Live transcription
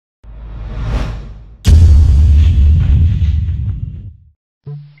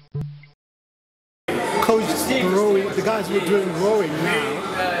coach rowing, the guys who are doing rowing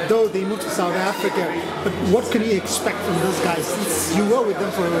now, though they moved to South Africa, but what can you expect from those guys? You were with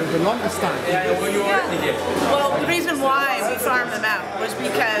them for the longest time. Yeah. Well, the reason why we farmed them out was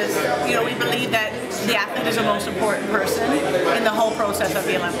because, you know, we believe that the athlete is the most important person in the whole process of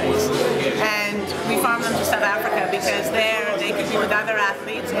the Olympics. And we farmed them to South Africa because there they could be with other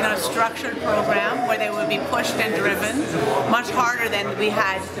athletes in a structured program where they would be pushed and driven much harder than we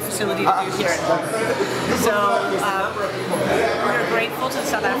had the facility to do here at home. So we're grateful to the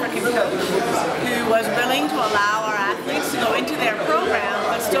South African coach who was willing to allow our athletes to go into their program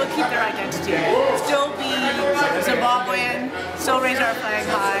but still keep their identity, still be Zimbabwean, still raise our flag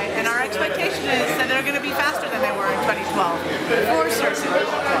high, and our expectation is that they're going to be faster than they were in 2012, for certain,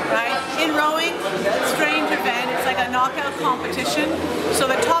 right? In rowing, strange event, it's like a knockout competition, so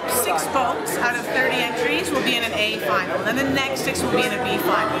the top 6 boats out of 30 entries will be in an A final, and then the next 6 will be in a B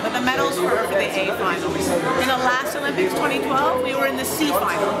final, but the medals were for the A final. In the last Olympics 2012, we were in the C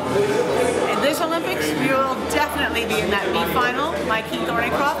final. In this Olympics, we will definitely be in that B final, Micheen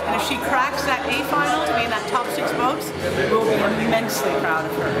Thornycroft, and if she cracks that A final to be in that top 6 boats, we'll be immensely proud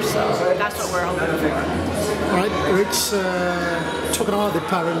of her, so that's what we're hoping for. Alright, Rich, talking about the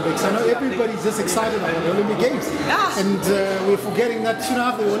Paralympics, I know everybody's just excited about the Olympic Games. Yeah. And we're forgetting that soon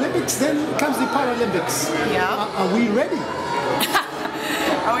after the Olympics, then comes the Paralympics. Yeah. Are we ready?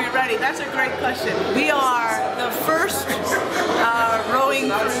 Are we ready? That's a great question. We are the first rowing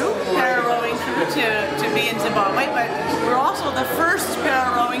crew, para-rowing crew to be in Zimbabwe, but we're also the first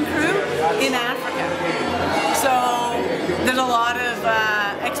para-rowing crew in Africa. So there's a lot of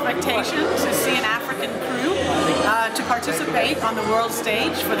expectations to see an African crew to participate on the world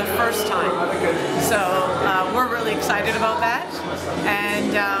stage for the first time. So we're really excited about that.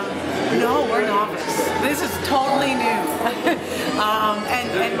 And no, we're novice. This is totally new.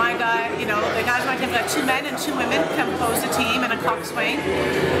 and my guy, you know, the guys on my team, we've got 2 men and 2 women compose the team in a coxswain,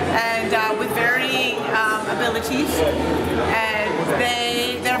 and with varying abilities, and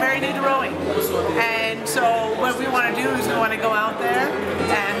they're very new to rowing. And so what we want to do is we want to go out there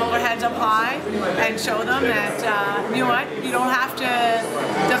and hold our heads up high and show them that you know what, you don't have to,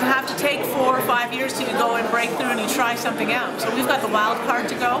 it doesn't have to take 4 or 5 years till you go and break through and you try something out. So we've got the wild card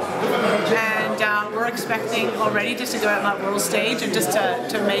to go, and we're expecting already just to go out on that world stage and just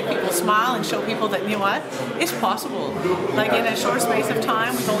to make people smile and show people that, you know what, it's possible. Like in a short space of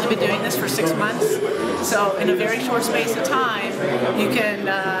time, we've only been doing this for 6 months, so in a very short space of time, you can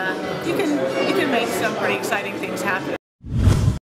make some pretty exciting things happen.